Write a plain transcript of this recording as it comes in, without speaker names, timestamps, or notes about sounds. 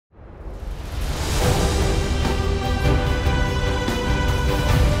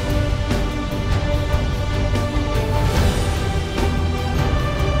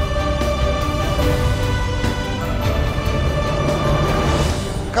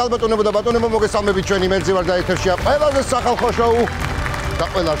ქალბატონებო და ბატონებო, მოგესალმებით ჩვენ იმედზე ვარ და ეთერშია ყველაზე სახალხო შოუ და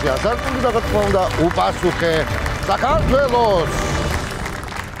ყველაზე ასარგებლო და რა თქმა უნდა უპასუხე საქართველოს.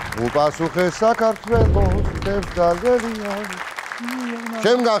 უპასუხე საქართველოს დევდალერია.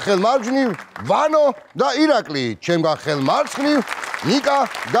 ჩემგან ხელმარჯვნივ ვანო და ირაკლი, ჩემგან ხელმარცხნივ ნიკა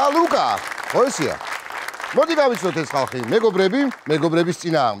და ლუკა. ხო ესია? მოდი გავიცნოთ ეს ხალხი, მეგობრების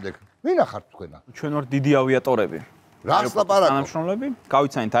წინააღმდეგ. ვინ ახართ თქვენა? ჩვენ ვართ დიდი ავიატორები. რას ლაპარაკობ? თანამშრომლები,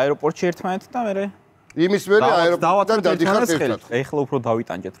 გავიცანით აეროპორტში ერთმანეთს და მე იმის მერე აეროპორტიდან დადიხართ ერთად. ეხლა უფრო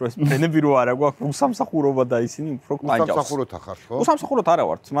დავიტანჯეთ, რომ ეს ფრენები რო არა გვაქვს, უსამსახურობა და ისინი უფრო კანჯავს. უსამსახუროთ ახართ, ხო? უსამსახუროთ არა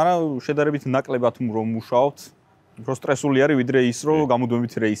ვართ, მაგრამ შედარებით ნაკლებად რომ მუშაობთ. უფრო სტრესული არის ვიდრე ის, რომ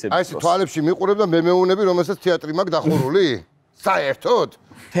გამუდმებით რეისები. აი ეს თვალებში მიყურებ და მე მეუნები, რომელსაც თეატრი მაქვს დახურული. საერთოდ?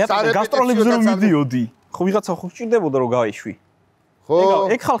 თეატრი გასტროლებზე რომ მიდიოდი. ხო ვიღაცა ხო გჭირდებოდა რომ გაეშვი. ხო.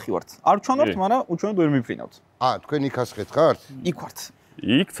 ეგ ხალხი ვართ. არ ვჩვენოთ, მაგრამ უჩვენოთ ვერ მიფრინავთ. თქვენ იქ ასხეთ ხართ? იქ ვართ.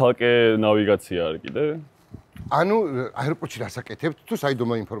 იქ ცალკე ნავიგაცია არის კიდე. ანუ აეროპორტში რასაკეთებთ თუ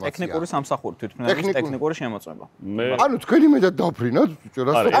საიდუმლო ინფორმაცია? ტექნიკური სამსახური თვითმფრინავის ტექნიკური შემოწმება. ანუ თქვენი მეტად დავფრინოთ,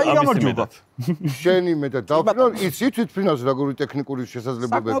 რასაკეთებთ? აი გამარჯობათ. შენი მეტად დავფრინოთ, იცი თვითმფრინავს როგორი ტექნიკური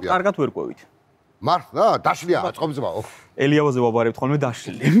შესაძლებლობებია? საკმაოდ კარგად ვერ ყვევით. მართლა? დაშლია აწყობზმაო. ელიავაზე ვაბარებთ ხოლმე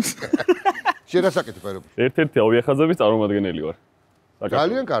დაშლილი. შენ რასაკეთებ აეროპორტში? ერთ-ერთი ავიახაზების წარმომადგენელი ვარ.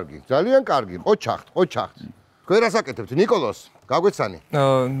 ძალიან კარგი. ყოჩახთ. თქვენ რასაკეთებთ? ნიკოლოს, გაგვეცანი?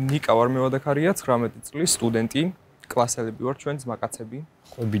 ნიკა ვარ, მე ვადაქარია, 19 წლის სტუდენტი, კლასელები ვარ ჩვენ, ძმაკაცები.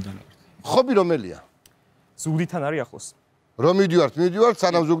 ხობიდან ვარ. ხობი რომელია? ზუგდიდთან არის ახლოს. რომ მიდივართ,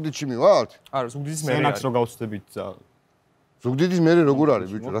 სანამ ზუგდიდში მივალთ? არა, ზუგდიდის მერე. სენაკს რო გავწდებით. ზუგდიდის მერე როგორ არის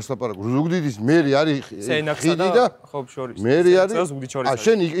ბიჭო? რას ლაპარაკობ? ზუგდიდის მერე არის ხიდი და ხო შორის. მერე არის. ზუგდიდ შორის.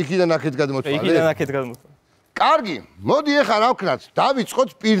 შენ იქიდან აქეთ გადმოწვალე? იქიდან აქეთ გადმოწვალე. კარგი, მოდი ეხლა რა ვქნათ? დავიწყოთ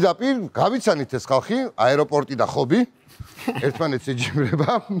პირდაპირ, გავიცანით ეს ხალხი, აეროპორტი და ხობი. ერთმანეთს ეჯიბრება.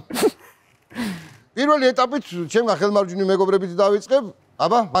 პირველი ეტაპით ჩემგან ხელმარჯვნივ მეგობრებით დავიწყებ.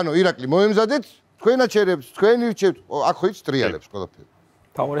 აბა, ანუ ირაკლი მოემზადეთ, თქვენ აჩერებთ, თქვენ ირჩევთ, აქ ხო იც ტრიალებს ყველაფერი.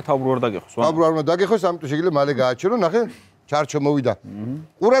 თავბრუ არ დაგეხოს. თავბრუ არ უნდა დაგეხოს, ამიტომ შეიძლება მალე გააჩერო, ნახე, ჩარჩო მოვიდა.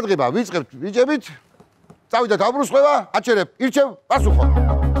 ყურადღება ვიწყებთ ბიჭებით. წავიდა თავბრუსხვევა, აჩერებ, ირჩევ, პასუხო.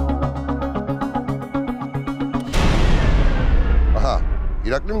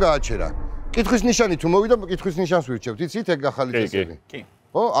 ირაკლიმ გააჩერა. კითხვის ნიშანი თუ მოვიდა, კითხვის ნიშანს ვირჩევთ. იცით, ეგ ახალი წესები. კი.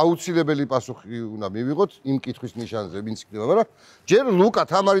 ხო, აუცილებელი პასუხი უნდა მივიღოთ იმ კითხვის ნიშანზე, ვინც იქნება, მაგრამ ჯერ ლუკა,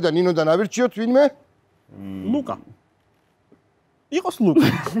 თამარი და ნინოდან ავირჩიოთ ვინმე? ლუკა. იყოს ლუკა.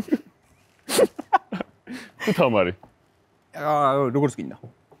 თუ თამარი. როგორც გინდა.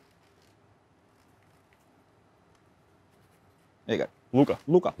 ეგა.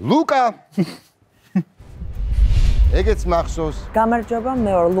 ლუკა. ეგეც მახსოვს. გამარჯობა,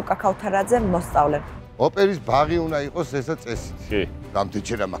 მე ვარ ლუკა ქავთარაძე, მოსწავლე. ოპერის ბაღი უნდა იყოს ესა წესით. კი.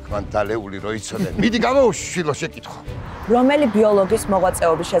 დამთეჩერა მაქვს მან დალეული რო იცოდე. მიდი გამოვშილო შეკითხვა. რომელი ბიოლოგის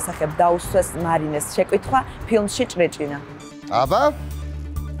მოღვაწეობის შესახებ დაუსვეს მარინეს შეკითხვა ფილმში ჭრიჭინა? აბა.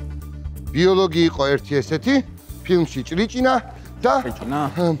 ბიოლოგი იყო ერთი ესეთი, ფილმში ჭრიჭინა და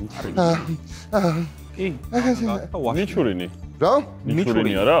კი. მიჩურინი. რა?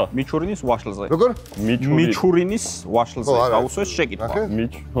 მიჩურინი არა? მიჩურინის ვაშლზე. როგორ? მიჩურინის ვაშლზე დაუსვეს შეკითხვა.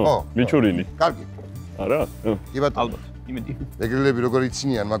 მიჩურინი. კარგი. არა? კი ბატონო. ალბათ. იმედი. ეგრელები როგორ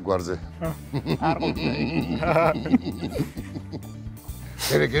იცინიან მაგ გვარზე? არ ყოფილი.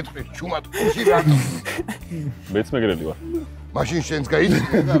 ერე გეტყვი, ჩუმად ყურში რატო? მეც მეგრელი ვარ. მაშინ შენს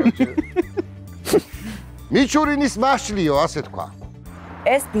გაიწია, კაროჩე. მიჩურინის მაშლიო, ასე თქვა.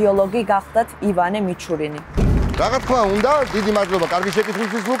 ეს ბიოლოგი გახდათ ივანე მიჩურინი. რა თქმა უნდა, დიდი მადლობა კარგი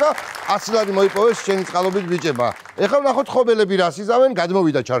შეკითხვისთვის ლუკა. 100 ლარი მოიპოვეს შენი წყალობით ბიჭება. ეხლა ვნახოთ ხობელები რას იზავენ,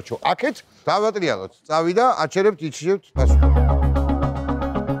 გადმოვიდა ჩარჩო. აქეთ დავატრიალოთ. წავიდა, აჩერებთ, იჩიებთ პასუხი.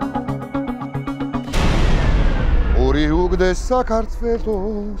 ორი უგდეს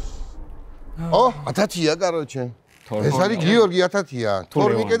საქართველოს. ო, 1000-ია, კაროჩე. ეს არის გიორგი 1000-ია,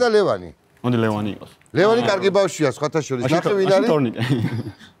 თორნიკე და ლევანი. მოდი ლევანი იყოს. ლევანი კარგი ბავშვია, სხვათა შორის. ნახე ვინ არის? თორნიკე.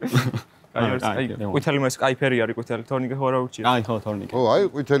 აი, ყვითელი მაის კაიფერი არის ყვითელი თორნიკე ხო არა უჩია. აი, ხო, თორნიკე. ო, აი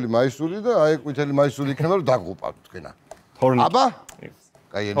ყვითელი მაისური და აი ყვითელი მაისური იქნება რომ დაგღუპავთ თქვენა. თორნიკე. აბა?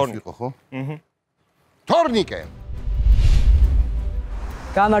 კაი ენის იყო ხო? თორნიკე.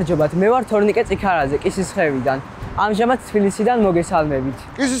 გამარჯობათ, მე ვარ თორნიკე წიქარაძე, კისისხევიდან. ამჟამად თბილისიდან მოგესალმებით.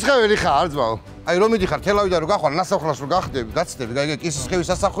 კისისხეველი ხარ, ძმაო? აი რომ მიდიხარ თელავიდან რომ გახვალ ნასახლარს რომ გახდები, გაცდები, გაიგე კისისხევის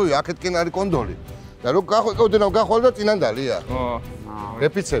სასახვევია, აქეთკენ არის კონდოლი. და რომ ოდნავ გახვალ და წინანდალია.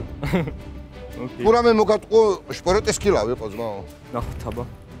 რეპიცები. ურამე მოგატყო შპორეტის კილა ვიყო ძმაო. ნახოთ აბა.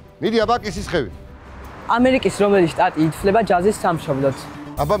 მიდი აბა კისისხევი. ამერიკის რომელი შტატი ითვლება ჯაზის სამშობლოდ?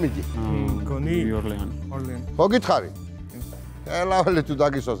 აბა მიდი. გონი ორლეანი. ხო გითხარი? ელაველი თუ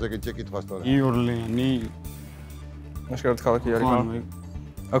დაგისვას ეგ შეკითხვას თორე. ნიუ-ორლიანი. ნაშკარად ქალაქი არის, მაგრამ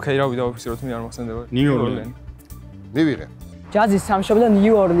ოკეი, რა ვიდაოფიციოთ მე არ მახსენდება. ნიუ-ორლიანი. მივიღე. ჯაზის სამშობლო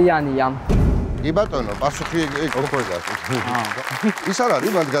ნიუ-ორლიანია. კი ბატონო, პასუხი ეგ ოქროა. ის არ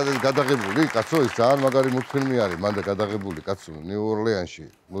არის მანდ გადაღებული, კაცო, ის ძალიან მაგარი მულტფილმი არის, მანდ გადაღებული, კაცო, ნიუ-ორლიანში,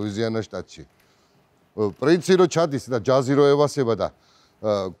 ლუიზიანა შტატში. პრინცი რო ჩადის და ჯაზი რო ევასება და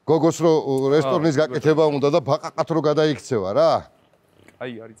გოგოს რო რესტორნის გაკეთება უნდა და ბაყაყად რო გადაიქცევა რა.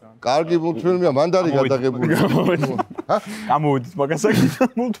 აი არის ძალიან. კარგი მულტფილმია, მანდ არის გადაღებული. ჰა? გამოვიდით მაგასაკიდან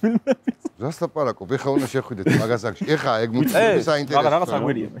მულტფილმები. რას ლაპარაკობ? ეხა უნდა შეხვიდეთ მაგასაკში. ეხა ეგ მულტფილმი საინტერესოა. რაღაც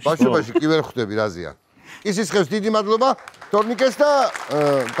აგვერია. ბავშვობაში კი ვერ ხვდები რაზეა. კისისხევს დიდი მადლობა თორნიკეს და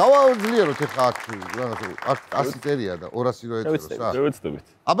გავაძლიეროთ ეხა აქ 100 წერია და 200 რო ეწეროს რა. შევეცდებით.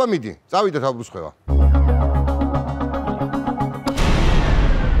 აბა მიდი, წავიდეთ აბრუსხვევა.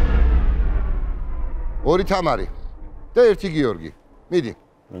 ორი თამარი და ერთი გიორგი. მიდი.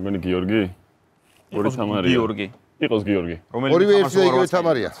 მე მგონი გიორგი. ორი თამარია. გიორგი. იყოს გიორგი. ორივე ერთი და იგივე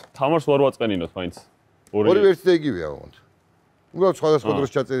თამარია. თამარს ვარ ვაწყენინოთ მაინც. ორივე ერთი და იგივეა უბრალოდ. უბრალოდ სხვადასხვა დროს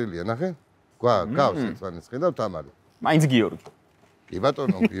ჩაწერილია, ნახე? გავს ეცვანეს ხედავ თამარი. მაინც გიორგი. კი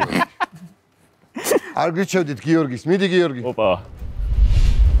ბატონო, გიორგი. არ გიჩევდით გიორგის, მიდი გიორგი. ოპა.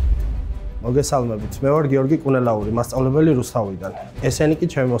 მოგესალმებით. მე ვარ გიორგი კუნელაური, მასწავლებელი რუსთავიდან. ესენი კი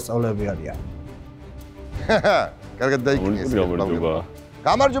ჩემი მოსწავლეები არიან. კარგად დაიქნიეს. გამარჯობა.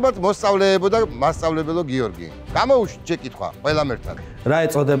 გამარჯობათ მოსწავლეებო და მასწავლებელო გიორგი. გამოუშვით შეკითხვა ყველამ ერთად. რა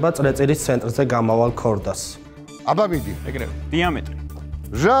ეწოდება წრეწირის ცენტრზე გამავალ ქორდას? აბა მიდი. ეგრევე. დიამეტრი.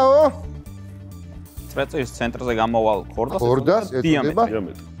 ჟაო. წრეწირის ცენტრზე გამავალ ქორდას ეწოდება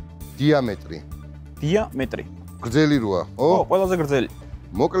დიამეტრი. დიამეტრი. გრძელი როა, ხო? ო, ყველაზე გრძელი.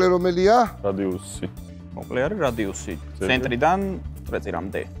 მოკლე რომელია? რადიუსი. მოკლე არის რადიუსი. ცენტრიდან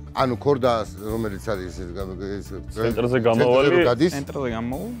წრეწირამდე. ანუ ქორდას რომელიც არის ცენტრზე გამავალი გადის ცენტრზე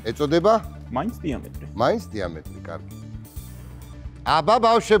გამავალ ეწოდება მაინც დიამეტრი. მაინც დიამეტრი, კარგი. აბა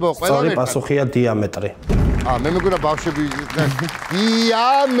ბავშვებო, ყველა სწორი პასუხია დიამეტრი. მე მეგონა ბავშვები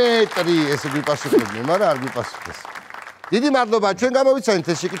დიამეტრი ესე გიპასუხებდნენ, მაგრამ არ გიპასუხეს. დიდი მადლობა, ჩვენ გამოვიცანით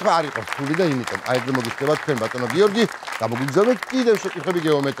ეს შეკითხვა არ იყო რთული და იმიტომ აი ეგრე მოგიხდება თქვენ ბატონო გიორგი, გამოგიგზავნეთ კიდევ შეკითხვები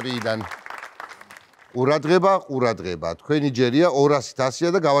გეომეტრიიდან. ყურადღება, თქვენი ჯერია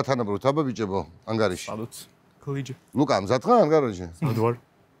 200-100-ია და გავათანაბროთ, აბა ბიჭებო, ანგარიში. სადაც გლიჯი. ლუკა, მზად ხარ ანგარიში? სადვარ.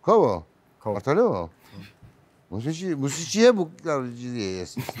 ხო? მართალია? მუსიჩიე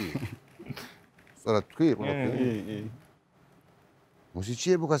ბუკარიეს. სწორად თქვი, ყველაფერი.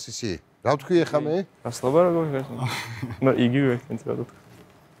 მუსიჩიე ბუკასისი. რა თქვი ახლა მე? რას ლაპარაკობ ხარ? და იგივე თქვენც რა თქვი.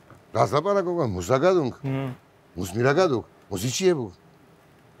 რას ლაპარაკობ? მუსაგადუნკ? მუსმირაგადუნკ? მუსიჩიე ბუკ.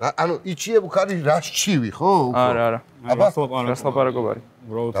 ანუ იჩიე ბუკარი რასჩივი, ხო? არა. აბა რას ლაპარაკობ არის?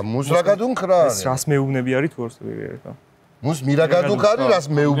 და მუსრაგადუნკ რა არის? ეს რას მეუბნები არის თუ არ ვიგერა? მუსმირაგადუნკ არის რას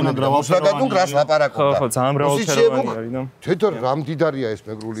მეუბნები და მუსრაგადუნკ რას ლაპარაკობდა? ხო, ძალიან მრავალფეროვანი არის და თეთრ რამდიდარია ეს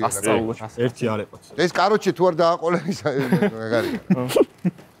მეგრული ენა. ერთი არ ეყოს. ეს კაროჩე თუ არ დააყოლეს მაგარია.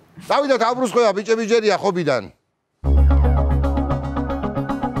 დავიდეთ აბრუსხვევა ბიჭები ჯერია ხობიდან.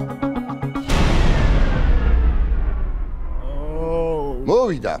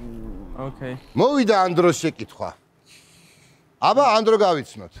 მოვიდა. ოკეი. მოვიდა ანდროს შეკითხვა. აბა ანდრო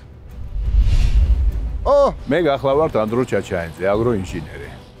გავიცნოთ. მე გახლავართ ანდრო ჩაჩაინძე, აგროინჟინერი.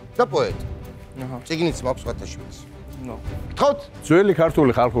 და პოეტი. აჰა. წიგნიც მაქვს ხათაშვილის. ნო. გთხოვთ? ძველი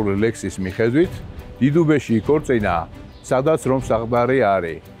ქართული ხალხური ლექსის მიხედვით, დიდუბეში იქორწინა, სადაც რომ საყდარი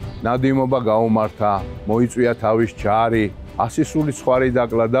არის. ნადიმობა გაუმართა, მოიწვია თავის ჯარი, 100 სული ცხარი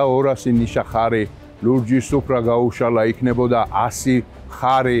დაკლა და 200 ნიშა ხარი. ლურჯის სუფრა გაუშალა იქნებოდა 100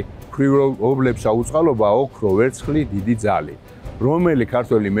 ხარი, ქვრივ ობლებს აუწყალობა ოქრო ვერცხლი დიდი ძალი. რომელი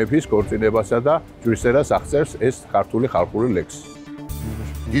ქართველი მეფის ქორწინებასა და ჯვრისერას აღწერს ეს ქართული ხალხური ლექსი?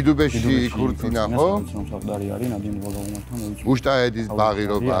 დიდუბეში იქორწინა, ხო? სამსახდარი არის, ნადიმობა გაუმართა, მოიწვია. უშტაედის ბაღი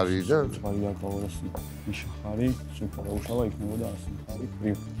რო არის და ცხარი დაკლა 200 ნიშა ხარი, სუფრა გაუშალა იქნებოდა 100 ხარი,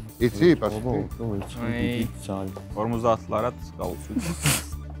 ქვრივ. იცი პასუხი? ოქრო ვერცხლი დიდი ძალი. 50 ლარად გავუწვით.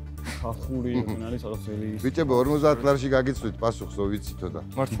 ხალხური არის რაღაცელი ბიჭებო 50 ლარში გაგიცვით პასუხსო ვიცითო და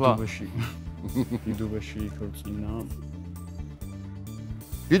მართლა. დიდუბეში იქორწინა.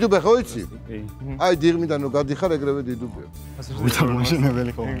 დიდუბე ხო იცი? კი. აი დიღმიდან რო გადიხარ ეგრევე დიდუბეა.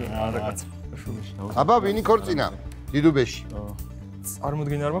 ვითარმაშენებელი ხო? არა კაცო. აბა ვინ იქორწინა? დიდუბეში.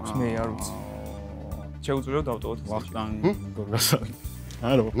 წარმოდგენა არ მაქვს მე არ ვიცი. შეუძლია დავტოვოთ ეს. ვახტანგ გორგასალი.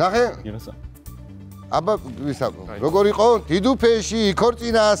 არო. ნახე? ირასა. აბა ვისაუბრ. როგორ იყო? დიდუფეში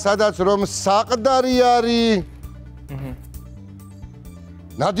იქორწინა, სადაც რომ საყდარი არის.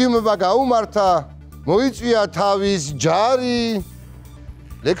 ნადიმობა გაუმართა, მოიწვია თავის ჯარი.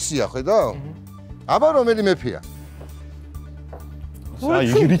 ლექსია ხედავ? აბა რომელი მეფეა? აი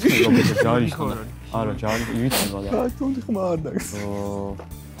იგი რითმება ჯარის არა ჯარი რითმება და თუნდი ხმა არ დაგს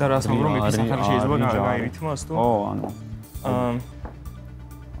და რას ამბობ რომ მეფის სახელი შეიძლება გაირითმოს თუ? ო ანუ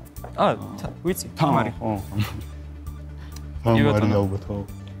ვიცი, თამარი. თამარი ალბათ ხო.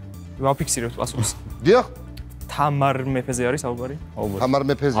 ვაფიქსირებთ პასუხს. დიახ. თამარ მეფეზე არის საუბარი? თამარ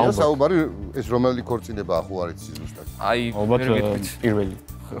მეფეზეა საუბარი, ეს რომელი ქორწინებაა ხო არის ზუსტად? აი, ალბათ პირველი.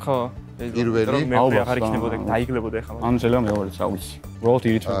 ხო. პირველი. მე აღარ იქნებოდა, დაიგლებოდა ახლა. ანუ შეიძლება მეორე საუბარი. უბრალოდ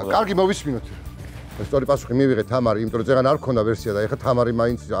ირითმება. კარგი, მოვისმინოთ. სწორი პასუხი მივიღე თამარი, იმიტომ რომ ზეგან არ ქონდა ვერსია და ეხლა თამარი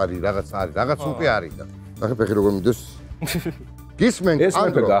მაინც არის, რაღაც უკვე არის და. ახლა ფეხი როგორ მიდის? გისმენ ეს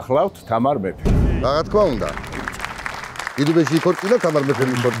მეფე გახლავთ თამარ მეფე. რა თქმა უნდა. იდუბეში იქორწინა თამარ მეფე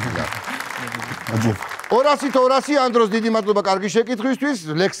იქორწინა. 200 ანდროს დიდი მადლობა კარგი შეკითხვისთვის.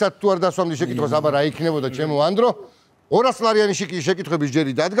 ლექსად თუ არ დასვამდი შეკითხვას, აბა რა იქნებოდა ჩემო ანდრო? 200 ლარიანი შეკითხვების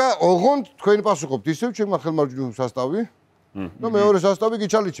ჯერი დადგა. ოღონდ თქვენ პასუხობთ ისევ ჩემმა ხელმარჯვნივ სასტავი. და მეორე სასტავი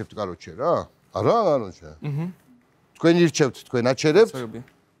გიჩალიჩებთ კაროჩე რა. არა, კაროჩე. თქვენ ირჩევთ, თქვენ აჩერებთ.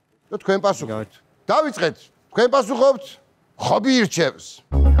 და თქვენ პასუხობთ. დავიწყეთ. თქვენ პასუხობთ. ხობი ირჩევს.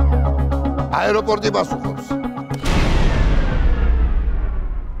 აეროპორტი პასუხობს.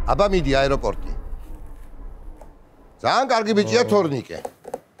 აბა მიდი აეროპორტი. ძალიან კარგი ბიჭია თორნიკე.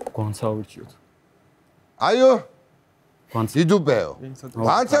 გვანცა ვირჩიოთ. აიო. გვანცა. დიდუბეო.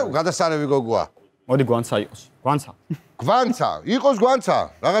 გვანცა გადასარევი გოგოა. მოდი გვანცა იყოს. გვანცა. გვანცა, იყოს გვანცა.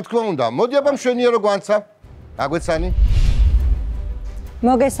 რა თქმა უნდა. მოდი აბა მშვენიერო გვანცა. გაგვეცანი.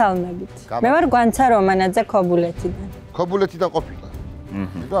 მოგესალმებით. მე ვარ გვანცა რომანაძე ქობულეთიდან. ქობულეთიდან ყოფილა.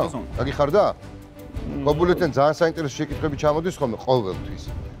 და დაგიხარდა? ქობულეთიდან ძალიან საინტერესო შეკითხვები ჩამოდის ხოლმე ყოველთვის.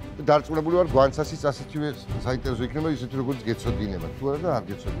 დარწმუნებული ვარ გვანცასიც ასეთივე საინტერესო იქნება ისეთი როგორც გეცოდინება. თუ არა და არ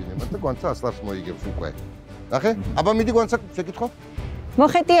გეცოდინება და გვანცა ასლავს მოიგებს უკვე. ნახე? აბა მიდი გვანცა შეკითხვა.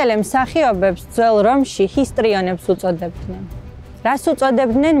 მოხეტიალე მსახიობებს ძველ რომში ჰისტრიონებს უწოდებდნენ. რას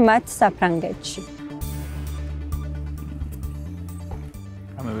უწოდებდნენ მათ საფრანგეთში?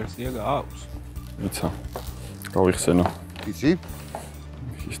 ამე ვერსია გააქვს. იცი. გავიხსენო. იცი?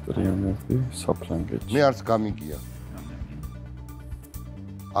 ჰისტრიონები საფრანგეთში. მე არც გამიგია.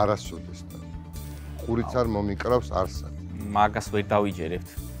 არასოდეს და ხურიც არ მომიკრავს არსად. მაგას ვერ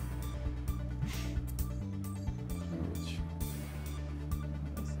დავიჯერებთ.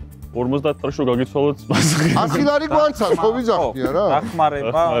 ორმოცდაათ წელს გაგიცვალოთ პასუხი. 100 ლარი გვანცას ხო ვიძახდია რა?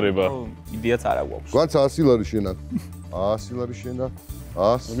 დახმარება. იდეაც არ აგვაქვს. გვანცა 100 ლარი შენა. 100 ლარი შენა.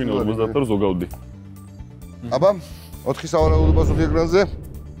 100. მე 50 ზოგავდი. აბა 4 სავარაუდო პასუხი ეკრანზე.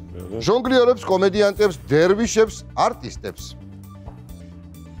 ჟონგლიორებს, კომედიანტებს, დერვიშებს, არტისტებს.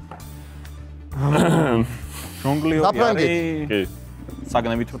 ჟონგლიორი საფრანგეთი. არის. კი.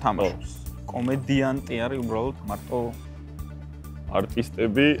 საგნებით რო თამაშობს. კომედიანტი არის უბრალოდ მარტო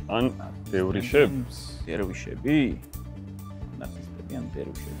არტისტები ან დერვიშები? დერვიშები? არტისტები ან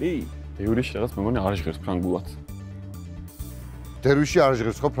დერვიშები? დერვიში რაღაც მე მგონი არ ჟღერს ფრანგულად. დერვიში არ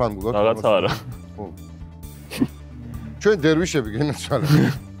ჟღერს ხო ფრანგულად? რაღაცა არა. ხო. ჩვენ დერვიშები გენაცვალე.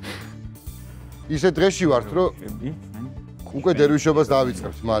 ისე დღეში ვართ, რომ უკვე დერვიშობას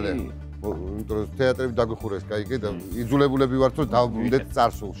დავიწყებთ მალე. იმიტომ რომ თეატრები დაგვიხურეს, კაი, და იძულებულები ვართ, რომ დავბრუნდეთ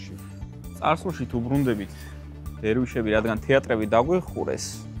წარსულში. წარსულში თუ ბრუნდებით დერვიშები, რადგან თეატრები დაგვიხურეს,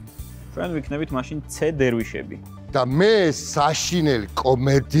 ჩვენ ვიქნებით მაშინ C დერვიშები. და მე საშინელი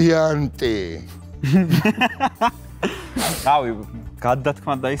კომედიანტი. თავი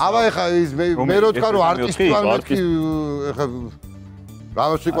გადათქმა და ის. აბა ეხა ის მე რო თქვა რომ არტისტი ვარ მეთქი ეხა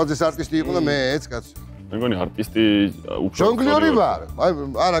რავაშიკვაძეს არტისტი იყო და მეც კაცო. მე მგონი არტისტი უფრო ჟონგლიორი ვარ. აი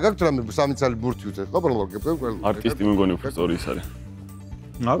არა გაქვთ რამე 3 წელი ბურთი უწევ. არტისტი მე მგონი უფრო სწორი ის არის.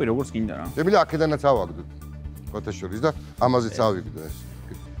 რავი როგორც გინდა რა. შემიძლია აქედანაც ავაგდო. ფოტოშორის და ამაზეც ავიგდო ეს.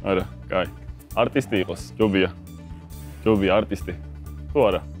 არა, კაი. არტისტი იყოს, ჯობია. ჯობია არტისტი. თუ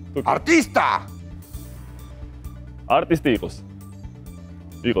არა? არტისტა! არტისტი იყოს.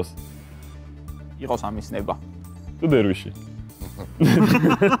 იყოს. იყოს ამის ნება. თუ დერვიში.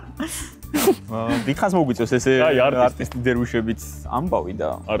 დიხას მოგვიწევს ესე არტისტი დერვიშებით ამბავი და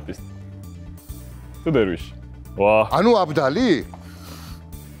არტისტი. თუ დერვიში. ვა. ანუ აბდალი?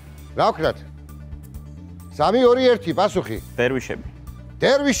 რა ვქნათ? 3 2 1 პასუხი. დერვიშები.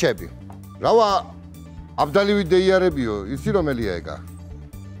 დერვიშები. რავა აბდალივი დეიარებიო, იცი რომელია ეგა?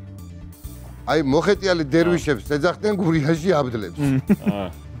 აი მოხეტიალე დერვიშებს ეძახდნენ გურიაში აბდლებს.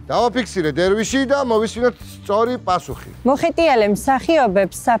 დავაფიქსირე დერვიში და მოვისმინოთ სწორი პასუხი. მოხეტიალე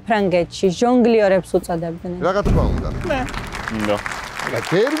მსახიობებს საფრანგეთში ჟონგლიორებს უწოდებდნენ. რა თქმა უნდა. უნდა.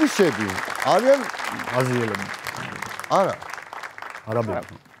 დერვიშები არიან აზიელები. არა.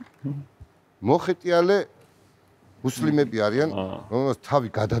 არაბები. მოხეტიალე მუსლიმები არიან, რომელსაც თავი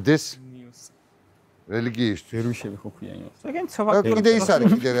გადადეს რელიგიის. დერვიშები ხო ქვია იმას. ეგენ კიდე ის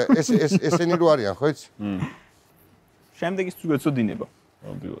არის, კიდე ესენი რო არიან, ხო იცი? შემდეგის თუ გეცოდინება.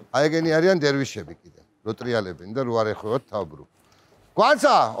 აი ეგენი არიან დერვიშები კიდე. რო ტრიალებენ და რო არ ეხვევათ თავბრუ.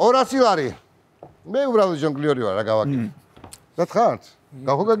 გვანცა 200 ლარი. მე უბრალოდ ჟონგლიორი ვარ, რა გავაკეთე. რა თხართ?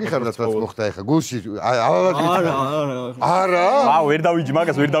 გახო გაგიხარდათ რაც მოხდა ეხა გულში. არა. ვერ დავიჯი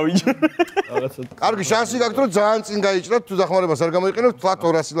მაგას, ვერ დავიჯი. კარგი შანსი გაქვთ რომ ძალიან წინ გაიჭრათ, თუ დახმარებას არ გამოიყენებთ, თქვათ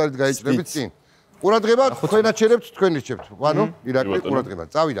 200 ლარით გაიჭრებით წინ. ყურადღება თქვენაც შერებთ, თქვენ რჩებთ. ანუ ირაკლი ყურადღება.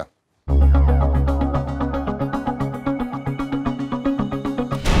 წავიდა.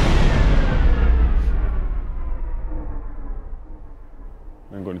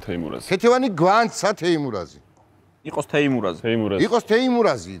 მე მგონი თეიმურაზი. ქეთევანი გვანცა თეიმურაზი. იყოს თეიმურაზი. იყოს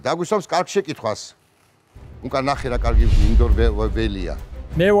თეიმურაზი, დაგვისვამს კარგ შეკითხვას. უკან ნახე რა კარგი ინდორ ველია.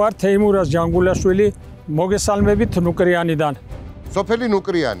 მე ვარ თეიმურაზ ჯანგულაშვილი, მოგესალმებით ნუკრიანიდან. სოფელი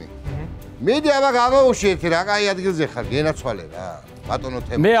ნუკრიანი. მედი აბა გამოვუშვით რა კაი ადგილზე ხარ, გენაცვალე რა. ბატონო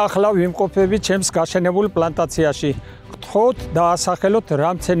თეიმურაზი. მე ახლა ვიმყოფები ჩემს გაშენებულ პლანტაციაში. გთხოვთ დაასახელოთ რა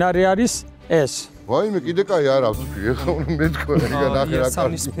მცენარე არის ეს. ვაიმე კიდე კაი არ აქვს, ეხლა მე თქვა რა ნახე რა კარგი.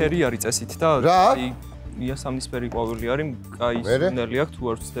 სამნისფერი არის წესით და აი იასამნისფერი ყვავილი არის, კაი სურნელი აქვს თუ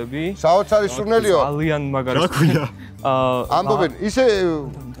არ ვცდები. საოცარი სურნელიო. ძალიან მაგარი. რა ქვია? ამბობენ, ისე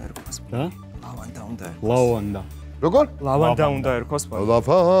რა? ლავანდა უნდა. ლავანდა. როგორ? ლავანდა უნდა ერქოს.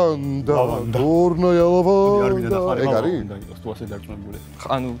 ლავანდა. დორნოა ლავანდა. ეგ არის? თუ ასე დარწმუნებული.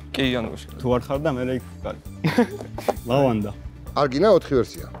 ანუ კი, ანუ თუ არ ხარ და მე რა იქ კარგი. ლავანდა. არგინა 4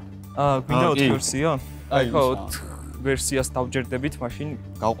 ვერსია. გვინდა 4 ვერსია? აი ხო 4 ვერსიას დავჯერდებით, მაშინ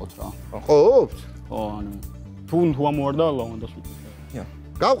გავყოთ რა. ყოფთ? ხო, ანუ თუ ამოვარდა ლავანდას ვიტყვი.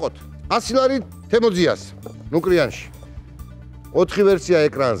 გავყოთ. 100 ლარი თემოძიას ნუკრიანში. 4 ვერსია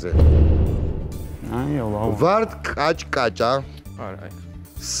ეკრანზე. აი, ლავანდა. ვარდ კაჭკაჭა. არა, აი.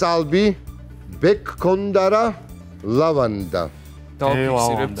 სალბი ბეკ კონდარა ლავანდა.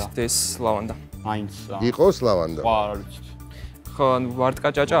 დავფიქსირებთ ეს ლავანდა. აინც. იყოს ლავანდა. ხო, არ ვიცი. ხო, ანუ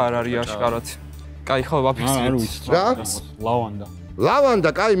ვარდკაჭაჭა არ არის აშკარად. კაი, ხო, ვაფიქსირებთ. რა? ლავანდა. ლავანდა,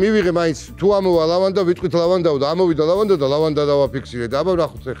 კაი, მივიღე მაინც. თუ ამოვა ლავანდა, ვიტყვით ლავანდაო და ამოვიდა ლავანდა და ლავანდა დავაფიქსირეთ. აბა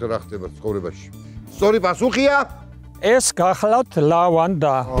ნახოთ ახლა რა ხდება ცხოვრებაში. სწორი პასუხია? ეს გახლავთ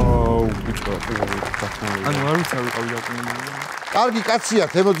ლავანდა. ბიჭო, ანუ არ ვიცი რა ვიყავი დაკუნებული. კარგი კაცია,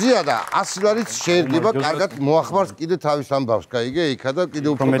 თემოძია და 100 ლარით შეერგება, კარგად მოახმარს კიდე თავის ამბავს, გაიგე, იქა და კიდე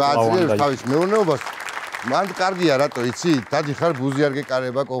უფრო გააძლიერებს თავის მეურნეობას. მან კარგია, რატო იცი? დადიხარ ბუზი არ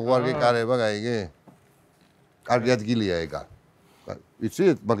გეკარება, კოღო არ გეკარება, გაიგე? კარგი ადგილია ეგა.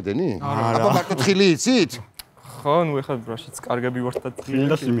 იცით, მაგდენი? აბა მარტო თხილი იცით? ხო, ნუ ეხლა რაშიც კარგები ვართ და თხილი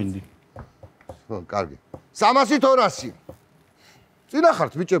და სიმინდი. ხო, კარგი. 300-ით 200.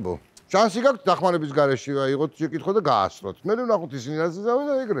 წინახართ ბიჭებო. შანსი გაქვთ დახმარების გარეშე აიღოთ შეკითხვა და გაასწროთ. მე ვნახოთ ისინი რა ზავენ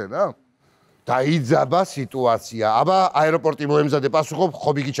და ეგრე რა. დაიძაბა სიტუაცია. აბა აეროპორტი მოემზადე პასუხობ,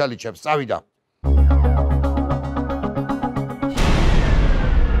 ხობიგი ჩალიჩებს. წავიდა.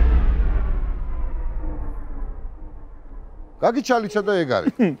 გაგი ჩალიცა და ეგ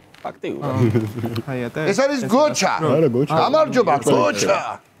არის. ფაქტიურად. აი ატა. ეს არის გოჩა. არა, გოჩა. გამარჯობა, გოჩა.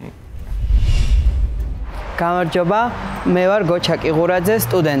 გამარჯობა, მე ვარ გოჩა კიღურაძე,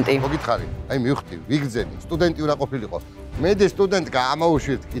 სტუდენტი. მოგითხარი, აი მივხვდი, ვიგრძენი, სტუდენტი უნდა ყოფილიყო. მედი სტუდენტკა,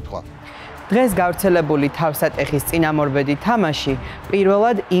 ამოუშვით კითხვა. დღეს გავრცელებული თავსატეხის წინამორბედი თამაში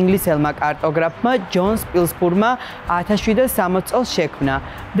პირველად ინგლისელმა კარტოგრაფმა ჯონ სპილსბურგმა 1760 წელს შექმნა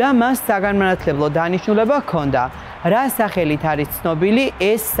და მას საგანმანათლებლო დანიშნულება ჰქონდა. რა სახელით არის ცნობილი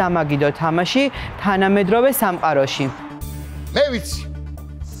ეს სამაგიდო თამაში თანამედროვე სამყაროში? მე ვიცი.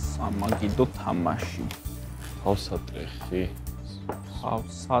 სამაგიდო თამაში. თავსატეხი.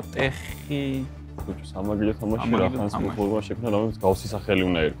 თავსატეხი. ბიჭო, სამაგიდო თამაში რა ხანს მოხდება შექმნა, რომელიც გავსი სახელი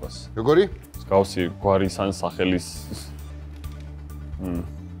უნდა ერქვას. როგორი? გავსი გვარის ან სახელის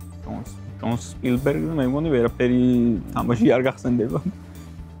ჯონ სპილბერგი მე მგონი ვერაფერი თამაში არ გახსენდება.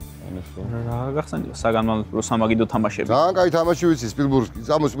 რა გახსენდება საგანმანათლებლო სამაგიდო თამაშები. ძალიან კაი თამაში ვიცი სპილბურგი.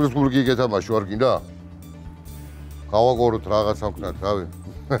 სამო სპილბურგი იგეთამაშო არ გინდა? გავაგოროთ რაღაცა ვქნათ, რავი.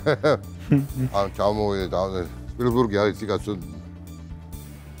 ან ჩამოვიდეთ სპილბურგი არის ციკაცო.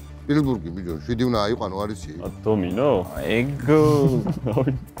 სპილბურგი ბიჭო, 7 უნდა აიყვანო არ იცი? დომინო? ეგ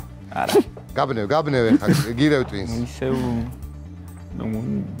არა. გაბნევ ხა გირევ twins. ისევ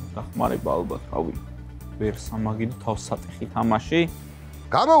დახმარება ალბათ, რავი. ვერ სამაგიდო თავსატეხი თამაში.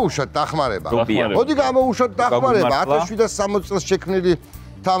 გამოუშვათ დახმარება. მოდი გამოუშვათ დახმარება. 1760 წელს შექმნილი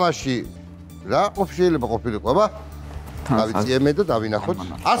თამაში რა შეიძლება ყოფილიყო, აბა? დავიწიე მე და დავინახოთ.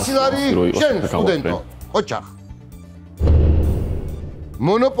 100 ლარი შენ სტუდენტო. ოჩახ.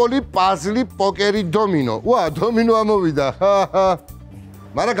 მონოპოლი, პაზლი, პოკერი, დომინო. ვა, დომინო ამოვიდა.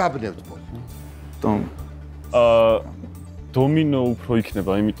 მაგრამ გაბნევთ. დომინო უფრო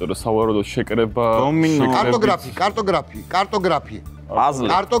იქნება, იმიტომ რომ სავარაუდოდ შეკრება კარტოგრაფი. კარტოგრაფი.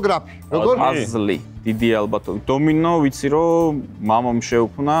 როგორ? პაზლი. დიდი ალბათობით. დომინო ვიცი რომ მამამ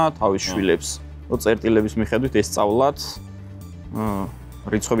შეუქმნა თავის შვილებს. წერტილების მიხედვით ესწავლათ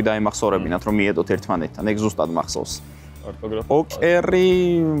რიცხვები დაემახსოვრებინათ რომ მიედოთ ერთმანეთთან. ეგ ზუსტად მახსოვს. პოკერი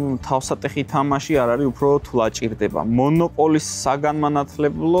თავსატეხი თამაში არ არის, უფრო თვლა ჭირდება. მონოპოლის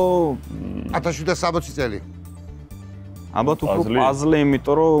საგანმანათლებლო 1760 წელი. ალბათ უფრო პაზლი,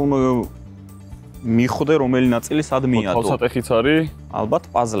 იმიტომ რომ მიხვდე რომელი ნაწილი სად მიადო. თავსატეხიც არის? ალბათ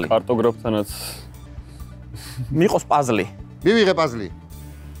პაზლი. კარტოგრაფთანაც მიყოს პაზლი. მივიღე პაზლი.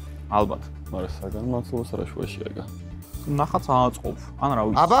 ალბათ. მაგრამ საგანმანათლებლო სარაშუაში აგა. ნახაც ააწყობ. ან რა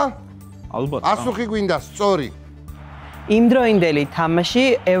ვიცი. აბა? ალბათ. პასუხი გვინდა სწორი. იმდროინდელი თამაში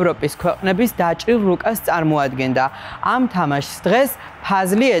ევროპის ქვეყნების დაჭრილ რუკას წარმოადგენდა. ამ თამაშს დღეს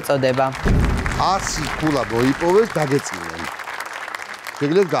ფაზლი ეწოდება. 100 ქულა მოიპოვეს, დაგეწინნენ.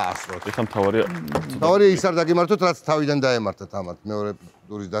 შეგიძლიათ გაასწროთ. ეხლა მთავარია. მთავარია ის არ დაგემართოთ, რაც თავიდან დაემართათ ამათ მეორე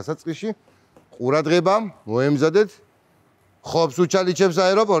ტურის დასაწყისში. ყურადღება, მოემზადეთ. ხობს უჩალიჩებს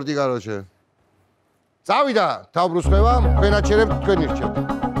აეროპორტი, კაროჩე. წავიდა თავბრუსხევა, თქვენ აჩერებთ, თქვენ ირჩევთ.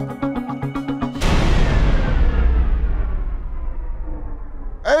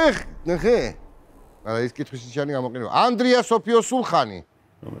 ნახე. არა, ის კითხვის ნიშანი გამოყენება. ანდრია სოფიო სულხანი.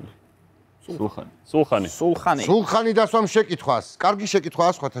 რომელი? სულხანი. სულხანი დასვამ შეკითხვას. კარგი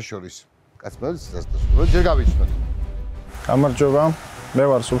შეკითხვაა სხვათა შორის. კაცმელის დასწრო, ჯერ გავიცნოთ. გამარჯობა. მე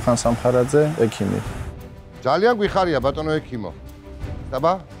ვარ სულხან სამხარაძე, ექიმი. ძალიან გვიხარია ბატონო ექიმო.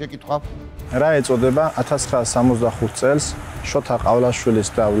 დაბა, შეკითხვა. რა ეწოდება 1965 წელს შოთა ყავლაშვილის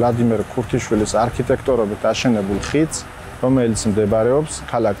და ვლადიმერ ქურთიშვილის არქიტექტორობით აშენებულ ხიდს, რომელიც მდებარეობს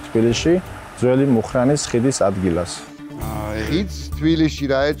ქალაქ თბილისში, ძველი მუხრანის ხიდის ადგილას. ხიდს თბილისში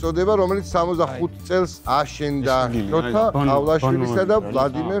რა ეწოდება, რომელიც 65 წელს აშენდა შოთა ყავლაშვილისა და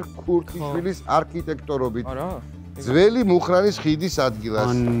ვლადიმერ ქურთიშვილის არქიტექტორობით. ძველი მუხრანის ხიდის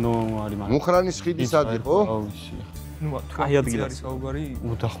ადგილას. მუხრანის ხიდის ადგილი ხო? ნუ აი ადგილას საუბარი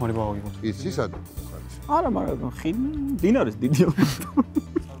უდახმარება ავიღოთ. იცი სად? არა, მაგრამ ხიდი დინარის დიდია.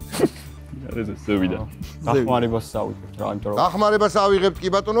 დინარზე ზევიდა. დახმარებას ავიღებთ რა, იმიტომ რომ დახმარებას ავიღებთ კი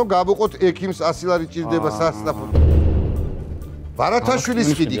ბატონო, გავუყოთ ექიმს 100 ლარი ჭირდება სასწრაფოდ. ბარათაშვილის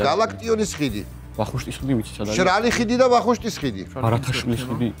ხიდი, გალაქტიონის ხიდი. ვახუშტის ხიდი ვიცი სადაა? შრალი ხიდი და ვახუშტის ხიდი. ბარათაშვილის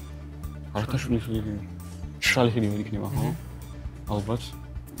ხიდი. ბარათაშვილის ხიდი. შრალი ხიდი ვერ იქნება, ხო? ალბათ.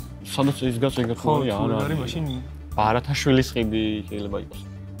 სადაც ის გაწეგა ხო არა არის მაშინ ბარათაშვილის ხიდი შეიძლება იყოს.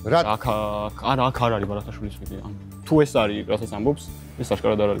 რა? აქ არ არის ბარათაშვილის ხიდი. თუ ეს არის, რასაც ამბობს, ეს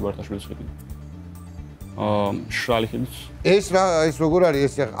აშკარად არ არის ბარათაშვილის ხიდი. შრალი ხიდიც. ეს რა, ეს როგორ არის?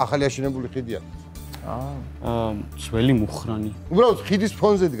 ეს ახალი აშენებული ხიდია. ძველი მუხრანი. უბრალოდ ხიდის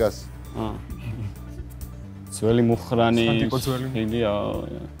ფონზე დგას. ძველი მუხრანი ხიდია.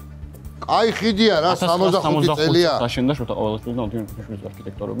 აი ხიდია რა, 65 წელია. აშენდა შოთა ყავლაშვილის და ვლადიმერ ქურთიშვილის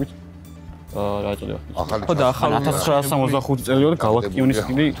არქიტექტორობით. რა ეწოდება? ახალი. ხო და ახალი 1965 წელია და გალაქტიონის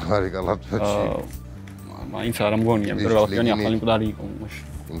ხიდი. არის გალაქტიონი. მაინც არ ამგონია, იმიტომ რომ გალაქტიონი ახალი მკვდარი იყო მაშინ.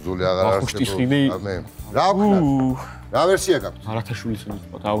 კუნძული აღარ ვახუშტის ხიდი. რა ვქნათ? რა ვერსია გაქვთ? ბარათაშვილის ხიდი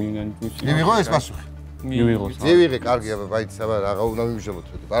თქვა, ავინგანი ვიცი. მივიღო ეს პასუხი? მივიღე, კარგია, მაინც რა უნდა მიმშელოთ.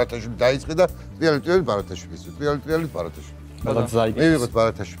 ბარათაშვილი დაიწყე და ტრიალი ბარათაშვილის, ტრიალი ბარათაშვილი. მივიღოთ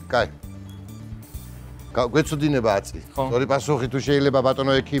ბარათაშვილი, კაი. გვეცოდინება აწი. სწორი პასუხი თუ შეიძლება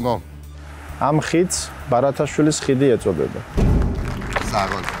ბატონო ექიმო. ამ ხიდს ბარათაშვილის ხიდი ეწოდება.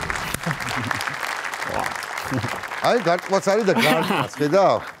 საგონ. აი გარკვაც არის და გარკვაც,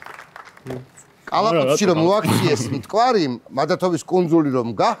 ხედავ? კალაპოტში რომ მოაქციეს მტკვარი, მადათოვის კუნძული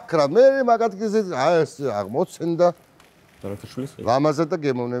რომ გაჰქრა, მე მაგათგეზე ეს აღმოცენდა ბარათაშვილის ხიდი. ლამაზად და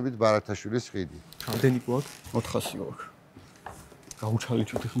გემოვნებით ბარათაშვილის ხიდი. რამდენი გვაქვს? 400 გვაქვს.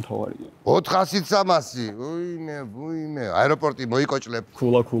 გაუჩალიჩოთ ეს მთავარია. 400 300. ვუიმე, აეროპორტი მოიკოჭლებ.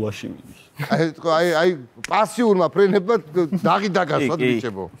 ქულაში მიდის. აი პასიურმა ფრენებმა დაღი დაგასვათ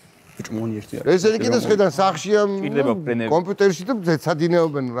ბიჭებო. ბიჭო მონი ერთი არის. ეს იგი და შედან სახშია ჭირდება ფრენები. კომპიუტერში და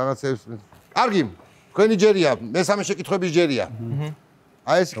ზეცადინეობენ რაღაცებს. კარგი, თქვენი ჯერია, მესამე შეკითხვების ჯერია.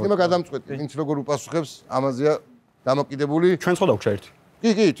 აი ეს იქნება გადამწყვეტი, ვინც როგორ უპასუხებს, ამაზეა დამოკიდებული. ჩვენ ხო დავქრა ერთი.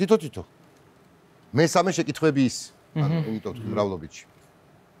 კი, თითო. მესამე შეკითხვები ის. ანუ იმიტომ მრავლობითში.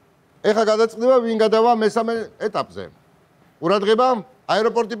 ეხლა გადაწყდება ვინ გადავა მესამე ეტაპზე. ყურადღება,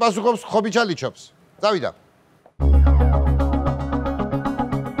 აეროპორტი პასუხობს ხობიჩალიჩობს. წავიდა.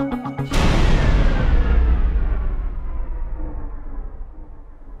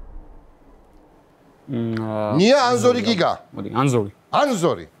 ნია ანზორი გიგა. მოდი, ანზორი.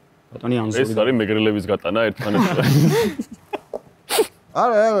 ანზორი. ბატონი ანზორი. ეს არის მეგრელების გატანა ერთმანეთს.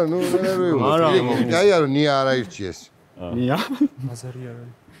 არა, ნუ ნერვიულობ. აი არა, ნია არ აირჩიეს. ნია? აზარი არ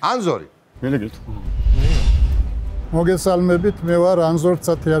არის. ანზორი. მე გეტყვი. მოგესალმებით, მე ვარ ანზორ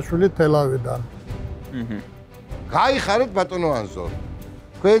ცათიაშვილი თელავიდან. გაიხარეთ ბატონო ანზორ.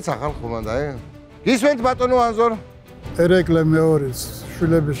 თქვენ სახალხო მანდაე? გისმენთ ბატონო ანზორ? ერეკლე მეორის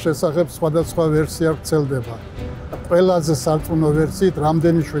შვილების შესახებ სხვადასხვა ვერსია ვრცელდება. ყველაზე სარწმუნო ვერსიით,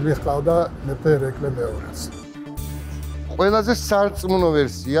 რამდენი შვილი ჰყავდა მეფე ერეკლე მეორის. ყველაზე სარწმუნო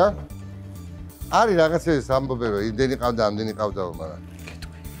ვერსია არის რაღაცების ამბობები, იმდენი ყავდა, ამდენი ყავდაო, მაგრამ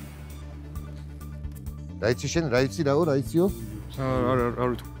რა იცი შენ, რა იცი რაო, რა იციო?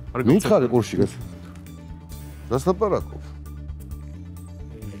 არ მითხარი ყურში გას. რას ლაპარაკობ?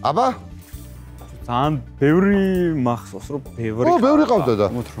 აბა? ძალიან ბევრი მახსოვს, რომ ბევრი. ო, ბევრი ყავდა და.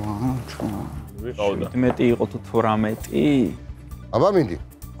 ვიყავდა. 11 იყო თუ 18? აბა მინდი.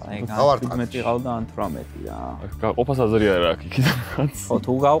 აი, 15 ყავდა ან 18 რა. გაყოფას აზრი არ აქვს იქიდან. ხო,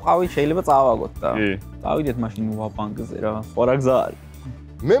 თუ გავყავით, შეიძლება წავაგოთ და. კი. დავიდეთ მაშინ ვაბანკზე რა. სხვა რა გზა არის?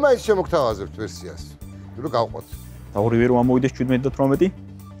 მე მაინც შემოგთავაზებთ ვერსიას. რომ გავყოთ. და ორივე რომ ამოვიდეს 17 და 18?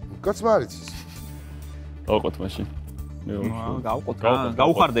 კაცმა არ იცის. გავყოთ მაშინ. გავყოთ რა.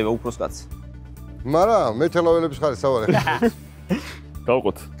 გაუხარდება უფროს კაცს. მაგრამ მე თელაველების ხარ სავალე.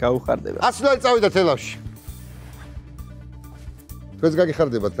 გავყოთ. გაუხარდება. 100 ლარი წავიდა თელავში. თქვენს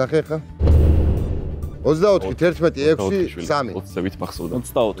გაგიხარდებათ, ნახე ხა. 24, 11, 6, 3. 20-ით მახსოვდა.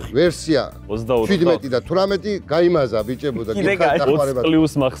 24. ვერსია 17 და 18 გაიმაზა ბიჭებო და გითხარით დახმარებათ. 20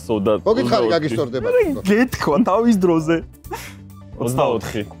 პლუს მახსოვდა. მოგითხარი გაგისტორდებათ. გეთქვა თავის დროზე.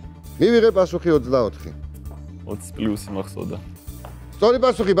 24. მივიღე პასუხი 24. 20 პლუსი მახსოვდა. სწორი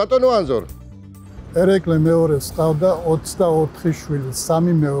პასუხი ბატონო ანზორ. ერეკლე მეორეს ჰყავდა 24 შვილი, 3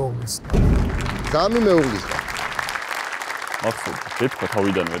 მეუღლისგან. 3 მეუღლისგან. მახსოვდა. გეთქვა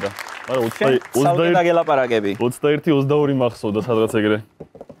თავიდანვე და. არა 21 დაგელაპარაკები. 21-22 მახსოვდა სადღაც ეგრე.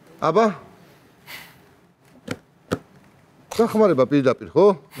 აბა? დახმარება პირდაპირ, ხო?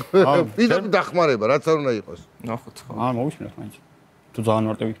 პირდაპირ დახმარება, რაც არ უნდა იყოს. ნახოთ ხო. მოვიშნათ მაინც. თუ ძალიან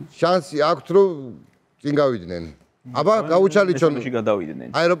მარტივი. შანსი აქვთ რომ წინ გავიდნენ. აბა, გაუჩალიჩონ. ესში გადავიდნენ.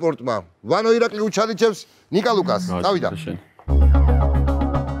 აეროპორტმა. ვანო ირაკლი უჩალიჩებს ნიკა ლუკას. წავიდა.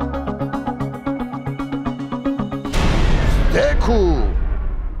 დეკუ.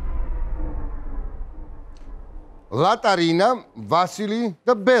 ლატარინა, ვასილი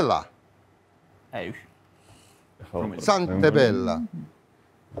და ბელა. აი. სანტებელა.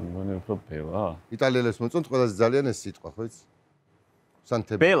 მგონი უფრო ბელა. იტალიელებს მოწონთ ყველაზე ძალიან ეს სიტყვა, ხო იცი?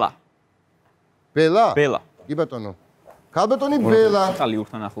 სანტებელა. ბელა. ბელა? ბელა. კი ბატონო. ქალბატონი ბელა.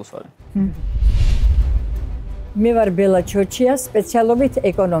 იტალიურთან ახლოს არის. მე ვარ ბელა ჩოჩია, სპეციალობით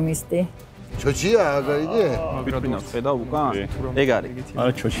ეკონომისტი. ჩოჩია, გაიგე? პირდაპირ ხედავ უკან? ეგ არის.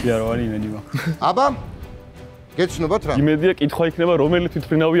 არა ჩოჩია რა არის იმედი მაქვს. აბა? გეცნობათ რა? იმედია კითხვა იქნება რომელი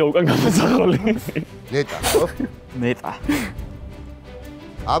თვითმფრინავია უკან გამოსახული. ნეტა, ხო? ნეტა.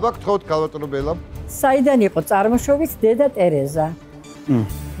 აბა გთხოვთ ქალბატონო ბელა. საიდან იყო წარმოშობით დედა ტერეზა?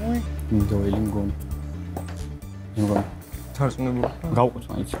 ინდოელი მგონი. მგონი. თარწმუნებული. გავყოთ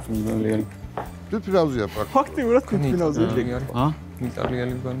მაინც ინდოელი. თვითმფრინავზეა პრაქტიკულად. ფაქტიურად თვითმფრინავზეა. ა?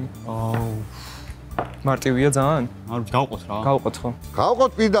 იტალიელი მგონი. აუ. მარტივია ძალიან? არ გავყოთ რა. გავყოთ ხო?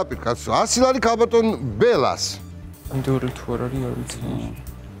 გავყოთ პირდაპირ კაცო. 100 ლარი ქალბატონ ბელას. ინდოელი თუ არ არის არ ვიცი.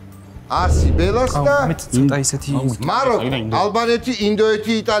 100 ბელას და მე ცოტა ისეთი მაროკო, ალბანეთი,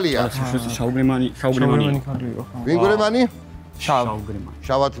 ინდოეთი, იტალია. შაუგრემანი ხალია ხო? ვინგრემანი? შაუგრემანი.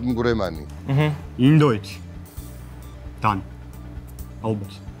 შავად მგრემანი. ინდოეთი. თან.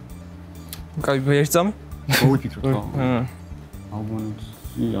 ალბათ. კაი, ვერცამი? მოვიფიქროთ ხო? ალბანეთი.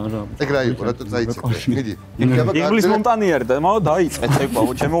 არა. ეგ რა იყო, რატო წაიწეთ? მიდი. ინგლის მონტანი არის და მაო დაიწეთ ეგ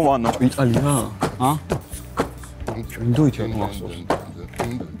ბავო, ჩემო ვანო. იტალია? ა? ინდოეთი მახსოვს.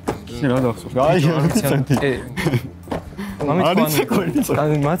 რა დახსოვს? გაიგე.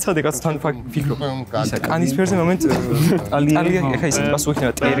 მამი მაცადე კაც თან ფიქრობ. ისა კანის ფერზე მომენტ იტალია ხა ისე პასუხი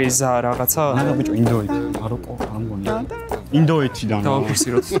იქნება ტერეზა რაღაცა. არა ბიჭო ინდოეთი. მაროკო არ მგონია. ინდოეთიდან.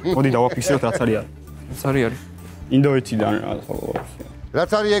 დავაფიქსიროთ. მოდი დავაფიქსიროთ რაც არის. რაც არის? ინდოეთიდან ხო.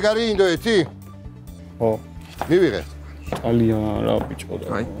 რაც არის ეგ არის ინდოეთი? ხო. მივიღე. იტალია რა ბიჭო და.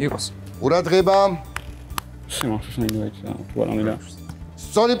 აი, იყოს. ყურადღება. შემახსოვს ინდოეთი და თუ არა მე და.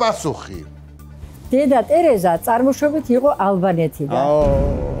 სწორი პასუხი. დედა ტერეზა წარმოშობით იყო ალბანეთიდან.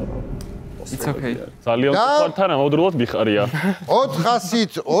 It's okay. ძალიან უყვართან ამავდროულად მიხარია.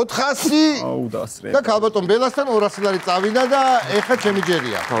 400-ით 400. აუ დასრე. და ქალბატონ ბელასთან 200 ლარი წავიდა და ეხა ჩემი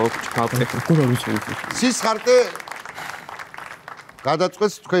ჯერია. გავწევ. სისხარტე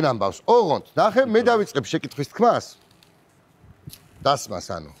გადაწყვეტს თქვენ ამბავს. ოღონდ, ნახე, მე დავიწყებ შეკითხვის თქმას. დასმას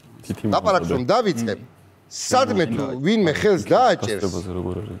ანუ. ლაპარაკს რომ დავიწყებ, სადმე თუ ვინმე ხელს დააჭერს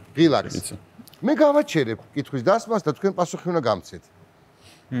ღილაკს მე გავაჩერებ კითხვის დასმას და თქვენ პასუხი უნდა გამცეთ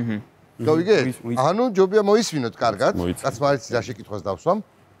გავიგეთ ანუ ჯობია მოისმინოთ კარგად კაცმარიცი და შეკითხვას დავსვამ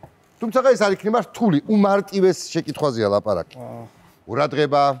თუმცა ეს არ იქნება რთული უმარტივეს შეკითხვაზეა ლაპარაკი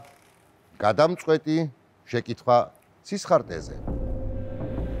ყურადღება გადამწყვეტი შეკითხვა სისხარტეზე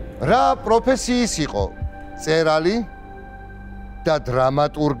რა პროფესიის იყო წერალი და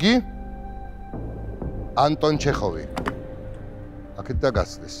დრამატურგი ანტონ ჩეხოვი აქეთ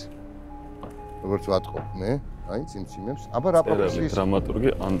დაგასწრეს როგორც ვატყობ მე აი ციმციმებს აბა რა პროფესიის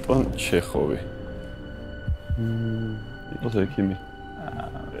დრამატურგი ანტონ ჩეხოვი იყოს ექიმი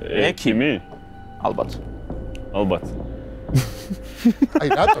ექიმი ალბათ აი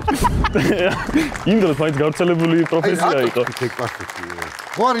რატო იმ დროს მაინც გავრცელებული პროფესია იყო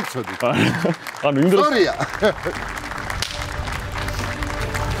ხო არ იცოდი ანუ იმ დროს სორია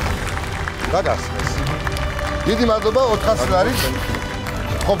დაგასწრეს დიდი მადლობა 400 ლარი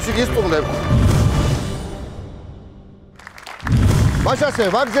ხופში გისტუმრებ მაშასე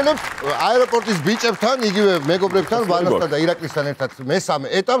ვაგზელებთ აეროპორტის ბიჭებთან იგივე მეგობრებთან ვანასთან და ირაკლისთან ერთად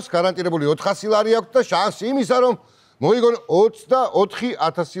მესამე ეტაპს გარანტირებული 400 ლარი აქვს და შანსი იმისა რომ მოიგონ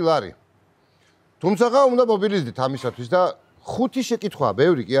 24000 ლარი თუმცა უნდა მობილიზდეთ ამისათვის და 5 შეკითხვაა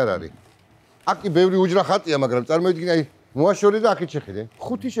ბევრი კი არ არის აქ კი ბევრი უჯრა ხატია მაგრამ წარმოიდგინე აი მოაშორე და აქეთ შეხედე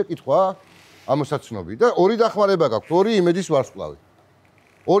 5 შეკითხვაა ამოსაცნობი და 2 დახმარება გაქვს 2 იმედის ვარსკვლავი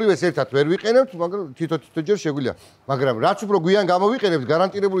ორივეს ერთად ვერ ვიყენებთ მაგრამ თითო ჯერ შეგვიძლია მაგრამ რაც უფრო გვიან გამოვიყენებთ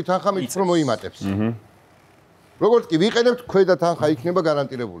გარანტირებული თანხა მით უფრო მოიმატებს როგორც კი ვიყენებთ ქვედა თანხა იქნება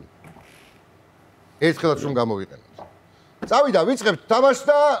გარანტირებული ერთხელაც რომ გამოვიყენებთ წავიდა ვიწყებთ თამაშს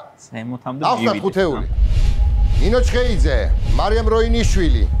და ზემოთამდე ავხსნათ ხუთეული ნინო ჩხეიძე მარიამ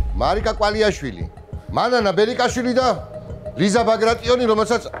როინიშვილი მარიკა კვალიაშვილი მანანა ბერიკაშვილი და ლიზა ბაგრატიონი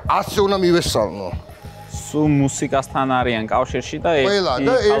რომელსაც 100 უნდა მივესალმო სულ მუსიკასთან არიან კავშირში და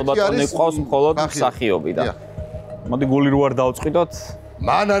ერთი ალბათონი ყავს მხოლოდ მსახიობი და მოდი გული რო არ დავწყვიტოთ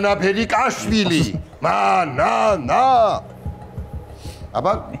მანანა ბერიკაშვილი მანანა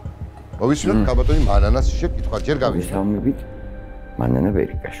აბა მოვისმინოთ ალბათონი მანანას შეკითხვა ჯერ გავისალმებით მანანა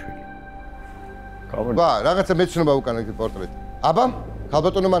ბერიკაშვილი ბა რაღაცა მეცნობა უკანა პორტრეტი აბა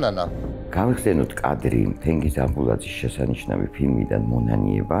ალბათონო მანანა გავიხსენოთ კადრი თენგიზ ამბულაძის შესანიშნავი ფილმიდან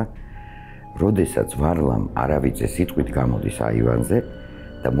მონანიება როდესაც ვარლამ არავიძე სიტყვით გამოდის აივანზე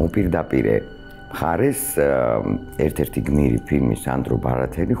და მოპირდაპირე მხარეს ერთ-ერთი გმირი ფილმის სანდრო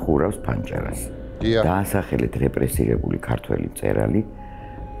ბარათელი ხურავს ფანჯარას დაასახელეთ რეპრესირებული ქართველი მწერალი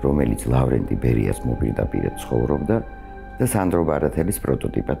რომელიც ლავრენტი ბერიას მოპირდაპირე ცხოვრობდა და სანდრო ბარათელის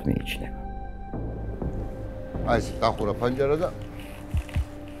პროტოტიპად მიიჩნევა აი ეს დახურა ფანჯარა და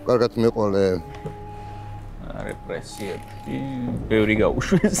კარგად მეყოლე რეპრესიები ბევრი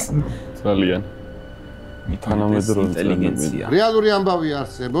გაუშვეს ძალიან თანამედროვე ინტელიგენცია რეალური ამბავი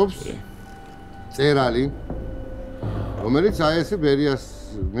არსებობს წერალი რომელიც აი ესე ბერიას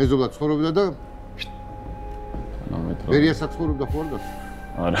მეზობლად ცხოვრობდა და თანამედროვე ბერიასაც ცხოვრობდა ხო არა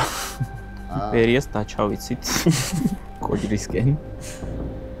არა ბერიას დაჩავიცით კოჯრისკენ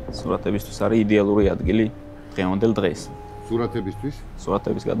სურათებისთვის არის idеალური ადგილი დღევანდელ დღეს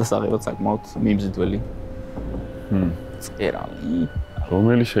სურათების გადასაღებად საკმაოდ მიმზიდველი წერალი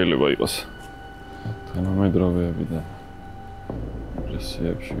რომელი შეიძლება იყოს თანამედროვეები და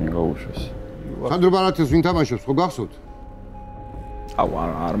რეპრესიებში ვინ გაუშვეს სანდრო ბარათელს ვინ თამაშობს ხო გახსოვთ აუ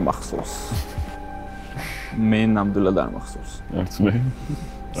არ მახსოვს მე ნამდვილად არ მახსოვს არც მე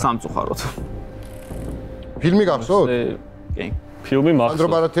სამწუხაროდ ფილმი გახსოვთ კი ფილმი მახსოვს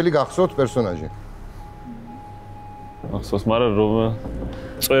სანდრო ბარათელი გახსოვთ პერსონაჟი მახსოვს მაგრამ რომ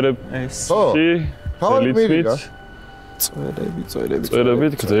წერებში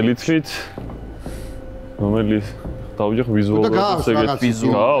წერებით გძელითვით რომელიც დავჯახ ვიზუალურად ეგეთ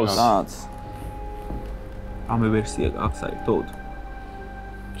ვიზუალურად ამე ვერსია აქვს საერთოდ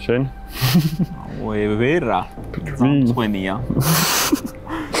შენ ვერა ძმენია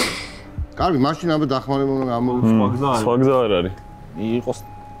კარგი მაშინ აბა დახმარება უნდა გამოვიწყო სხვა გზა არ არის იყოს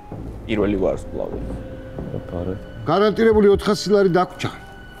პირველი ვარსკვლავი გარანტირებული 400 ლარი დაგვრჩა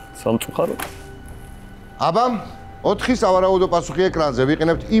სამწუხაროდ აბა 4 სავარაუდო პასუხი ეკრანზე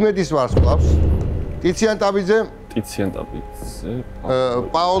ვიყენებთ იმედის ვარსკვლავს ტიციან ტაბიძე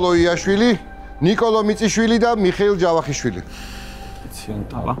პაოლო იაშვილი ნიკოლო მიწიშვილი და მიხეილ ჯავახიშვილი ტიციან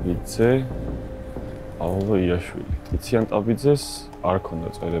ტაბიძე პაოლო იაშვილი ტიციან ტაბიძეს არ ქონდა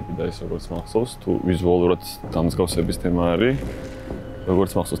წერები და ის როგორც მახსოვს თუ ვიზუალურად დამსგავსების თემა არის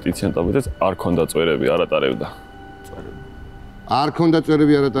როგორც მახსოვს ტიციან ტაბიძეს არ ქონდა წერები არ ატარებდა არ ქონდა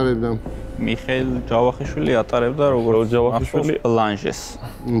წერები არ ატარებდა მიხეილ ჯავახიშვილი ატარებდა როგორც ჯავახიშვილი ლანჟეს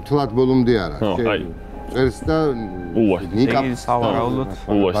თლად ბოლომდე არა აი წერს და ნიკა სავარაუდოდ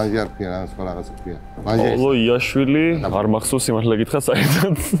მანჯი არ ქვია, რა სხვა რაღაცა ქვია. პავლო იაშვილი, არ მახსოვს იმართლა გითხრა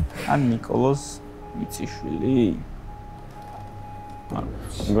საერთოდ. ან ნიკოლოზ მიწიშვილი.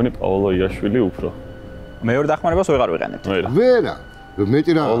 მგონი პავლო იაშვილი უფრო. მეორე დახმარებას ვეღარ ვიყენებთ. ვერა.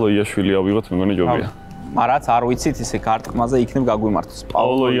 მეტი რა. პავლო იაშვილი ავიღოთ, მგონი ჯობია. მარაც არ ვიცით ისე კარტყმაზე იქნებ გაგვიმართოს.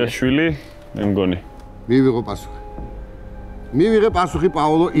 პავლო იაშვილი, მე მგონი. მივიღო პასუხი. მივიღე პასუხი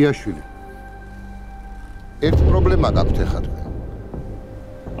პავლო იაშვილი. ერთი პრობლემა გაქვთ ახლა თქვენ.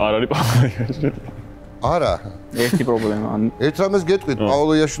 არ არის პავლო იაშვილი. არა. ერთი პრობლემა. ერთ რამეს გეტყვით,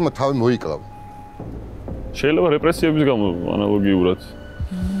 პავლო იაშვილმა თავი მოიკლავა. შეიძლება რეპრესიების გამო ანალოგიურად.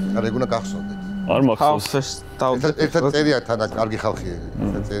 არა, ეგ უნდა გახსოვდეთ. არ მახსოვს. ერთად წერია თან კარგი ხალხი,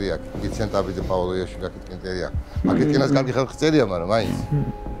 ერთად წერია. იცენტაბიძე პავლო იაშვილი აქეთკენ წერია. აქეთკენაც კარგი ხალხი წერია, მაგრამ მაინც.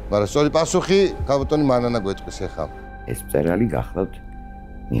 მაგრამ სწორი პასუხი ქალბატონი მანანა გვეტყვის ახლა. ეს მწერალი გახლავთ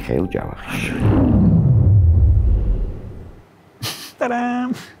მიხეილ ჯავახიშვილი.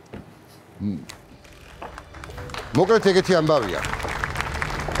 ტარამ. მოკლედ ეგეთი ამბავია.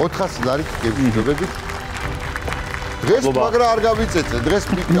 400 ლარით გებიჯობებით. დღეს მაგრა არ გავიწეწე. დღეს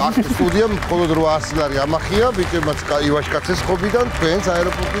აქ სტუდიამ მხოლოდ 800 ლარი ამახია, ბიჭებმაც ივაშკაცეს ხობიდან, თქვენს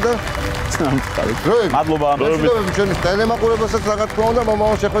აეროპორტიდან. მადლობა. მადლობა ჩვენი ტელემაყურებასაც რა თქმა უნდა,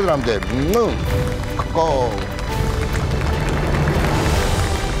 მომავალ შეხვედრამდე. ნუ.